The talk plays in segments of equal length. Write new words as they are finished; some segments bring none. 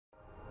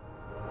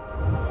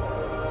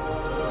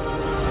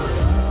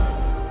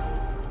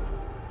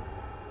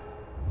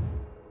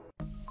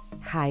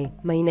Hi,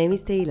 my name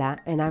is Teila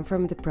and I'm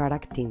from the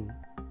product team.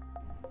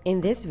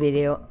 In this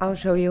video, I'll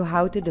show you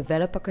how to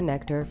develop a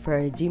connector for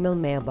a Gmail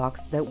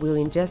mailbox that will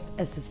ingest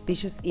a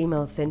suspicious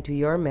email sent to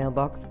your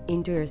mailbox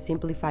into your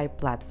Siemplify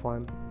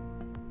platform.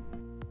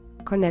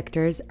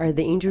 Connectors are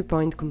the entry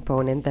point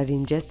component that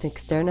ingest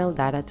external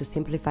data to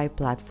Siemplify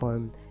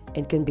platform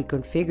and can be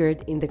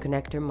configured in the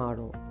connector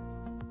model.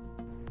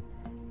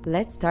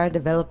 Let's start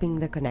developing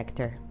the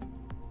connector.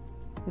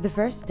 The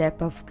first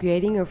step of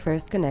creating your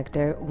first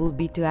connector will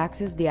be to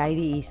access the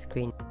IDE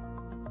screen.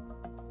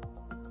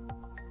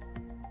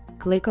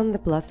 Click on the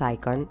plus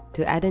icon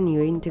to add a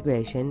new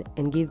integration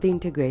and give the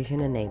integration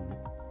a name.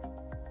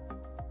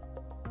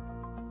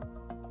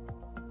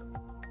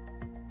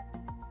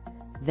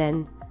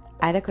 Then,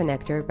 add a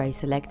connector by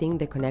selecting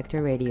the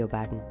Connector Radio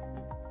button.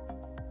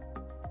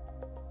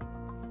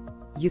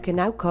 You can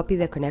now copy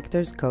the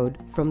connector's code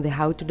from the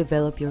How to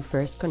Develop Your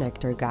First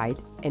Connector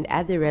guide and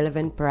add the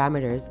relevant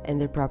parameters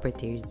and their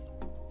properties.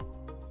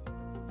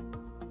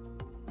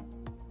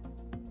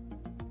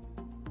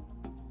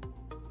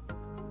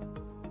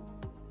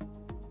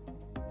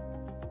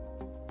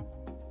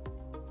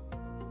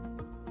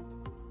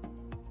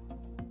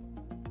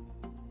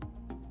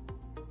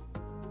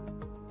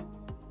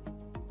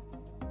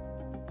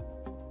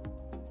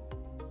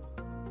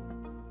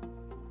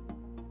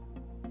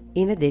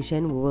 In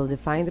addition, we will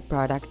define the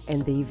product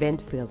and the event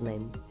field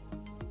name.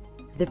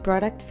 The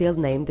product field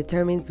name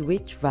determines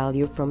which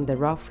value from the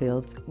raw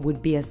fields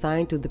would be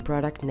assigned to the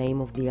product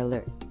name of the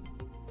alert.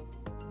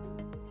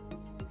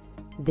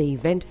 The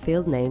event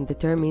field name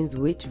determines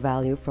which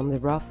value from the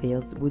raw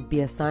fields would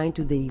be assigned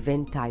to the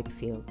event type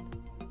field.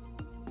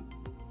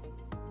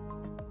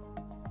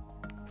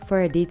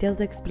 For a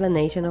detailed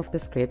explanation of the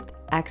script,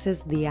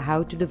 access the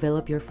How to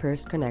Develop Your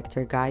First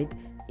Connector guide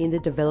in the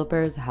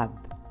Developers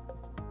Hub.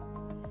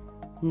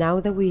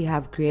 Now that we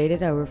have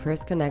created our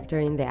first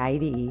connector in the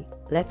IDE,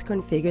 let's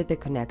configure the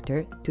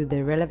connector to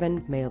the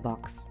relevant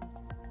mailbox.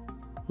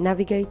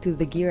 Navigate to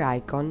the gear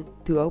icon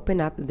to open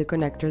up the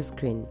connector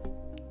screen.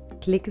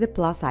 Click the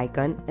plus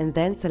icon and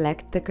then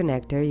select the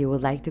connector you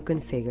would like to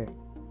configure.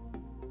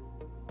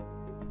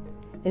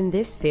 In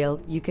this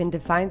field, you can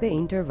define the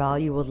interval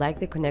you would like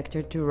the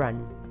connector to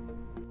run.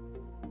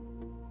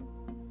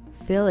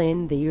 Fill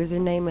in the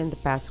username and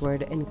the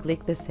password and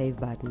click the Save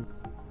button.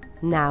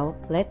 Now,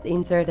 let's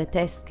insert a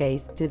test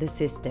case to the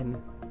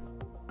system.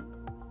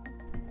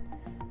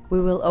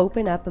 We will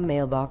open up a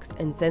mailbox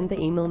and send the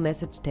email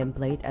message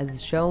template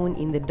as shown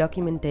in the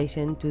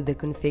documentation to the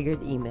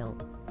configured email.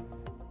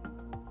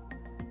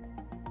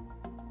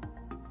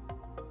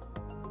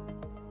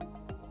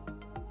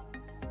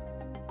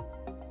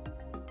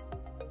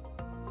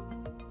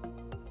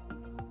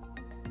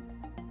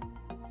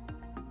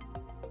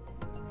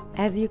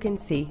 As you can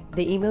see,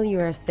 the email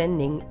you are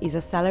sending is a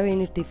salary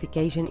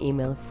notification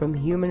email from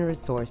Human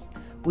Resource,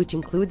 which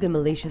includes a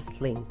malicious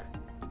link.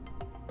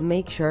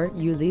 Make sure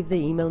you leave the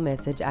email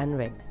message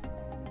unread.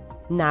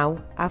 Now,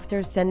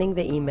 after sending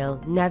the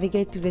email,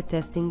 navigate to the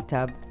Testing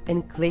tab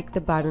and click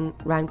the button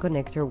Run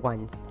Connector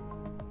once.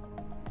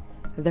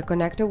 The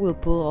connector will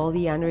pull all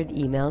the unread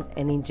emails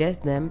and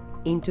ingest them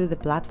into the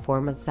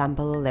platform as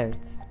sample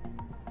alerts.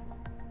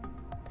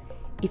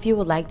 If you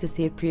would like to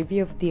see a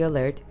preview of the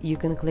alert, you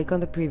can click on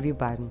the preview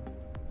button.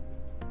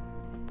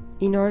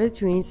 In order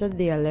to insert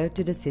the alert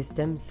to the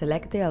system,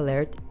 select the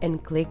alert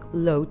and click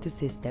Load to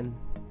System.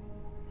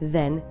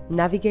 Then,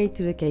 navigate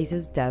to the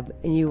Cases tab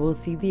and you will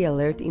see the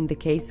alert in the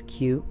case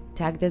queue,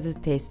 tagged as a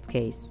test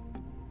case.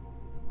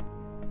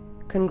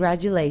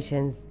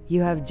 Congratulations!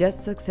 You have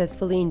just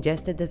successfully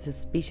ingested a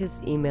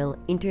suspicious email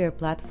into your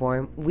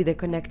platform with the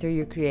connector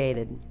you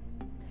created.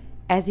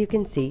 As you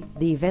can see,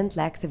 the event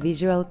lacks a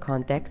visual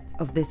context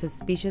of the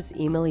suspicious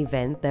email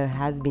event that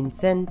has been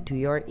sent to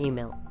your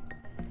email.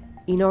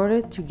 In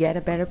order to get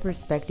a better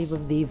perspective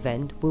of the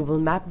event, we will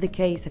map the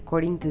case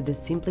according to the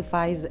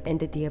Siemplify's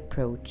entity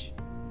approach.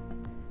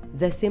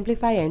 The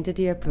Siemplify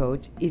entity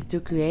approach is to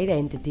create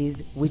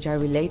entities which are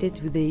related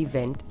to the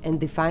event and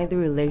define the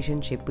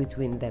relationship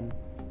between them.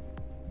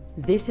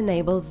 This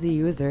enables the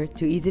user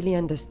to easily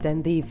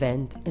understand the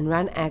event and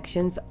run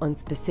actions on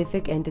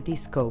specific entity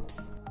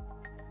scopes.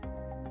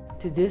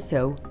 To do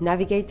so,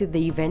 navigate to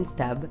the Events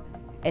tab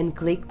and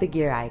click the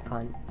gear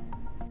icon.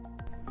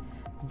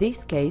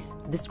 This case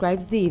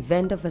describes the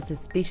event of a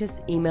suspicious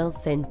email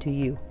sent to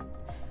you.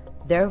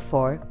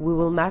 Therefore, we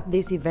will map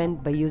this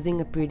event by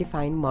using a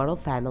predefined model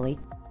family.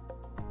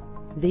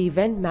 The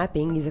event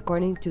mapping is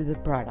according to the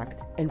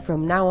product, and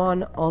from now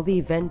on, all the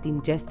event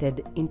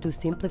ingested into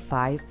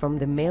Siemplify from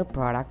the mail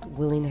product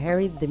will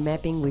inherit the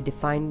mapping we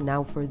defined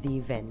now for the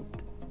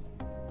event.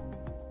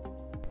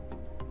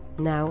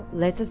 Now,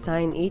 let's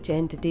assign each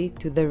entity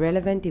to the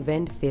relevant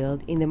event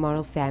field in the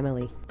model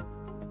family.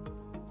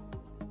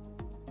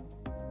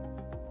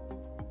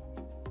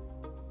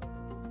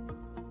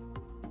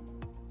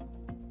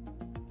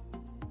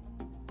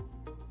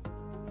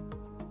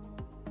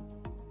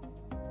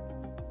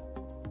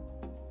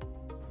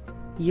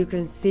 You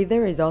can see the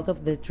result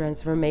of the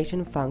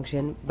transformation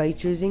function by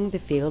choosing the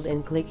field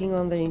and clicking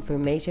on the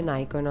information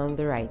icon on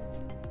the right.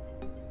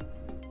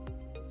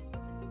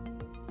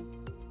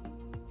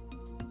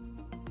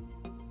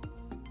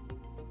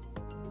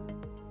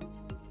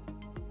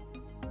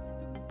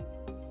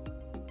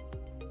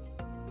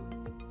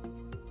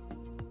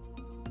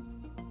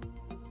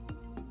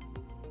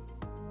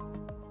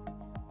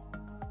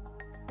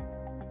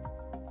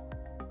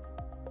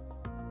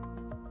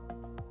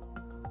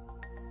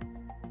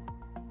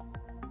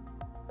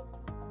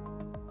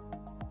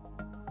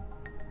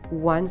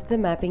 Once the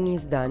mapping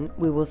is done,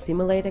 we will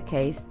simulate a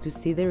case to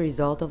see the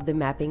result of the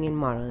mapping and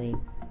modeling.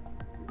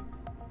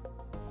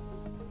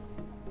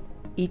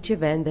 Each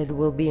event that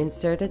will be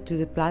inserted to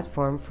the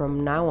platform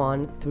from now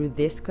on through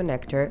this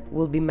connector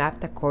will be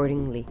mapped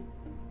accordingly.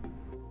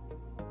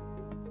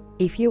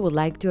 If you would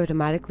like to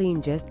automatically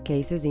ingest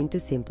cases into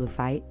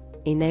Siemplify,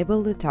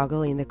 enable the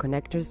toggle in the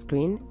connector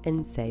screen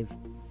and save.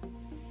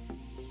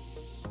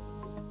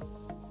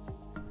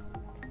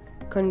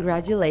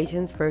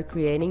 Congratulations for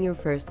creating your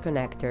first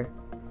connector.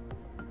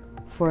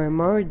 For a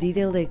more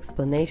detailed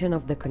explanation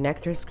of the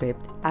connector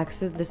script,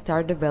 access the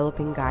Start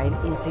Developing Guide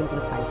in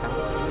Siemplify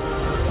Guide.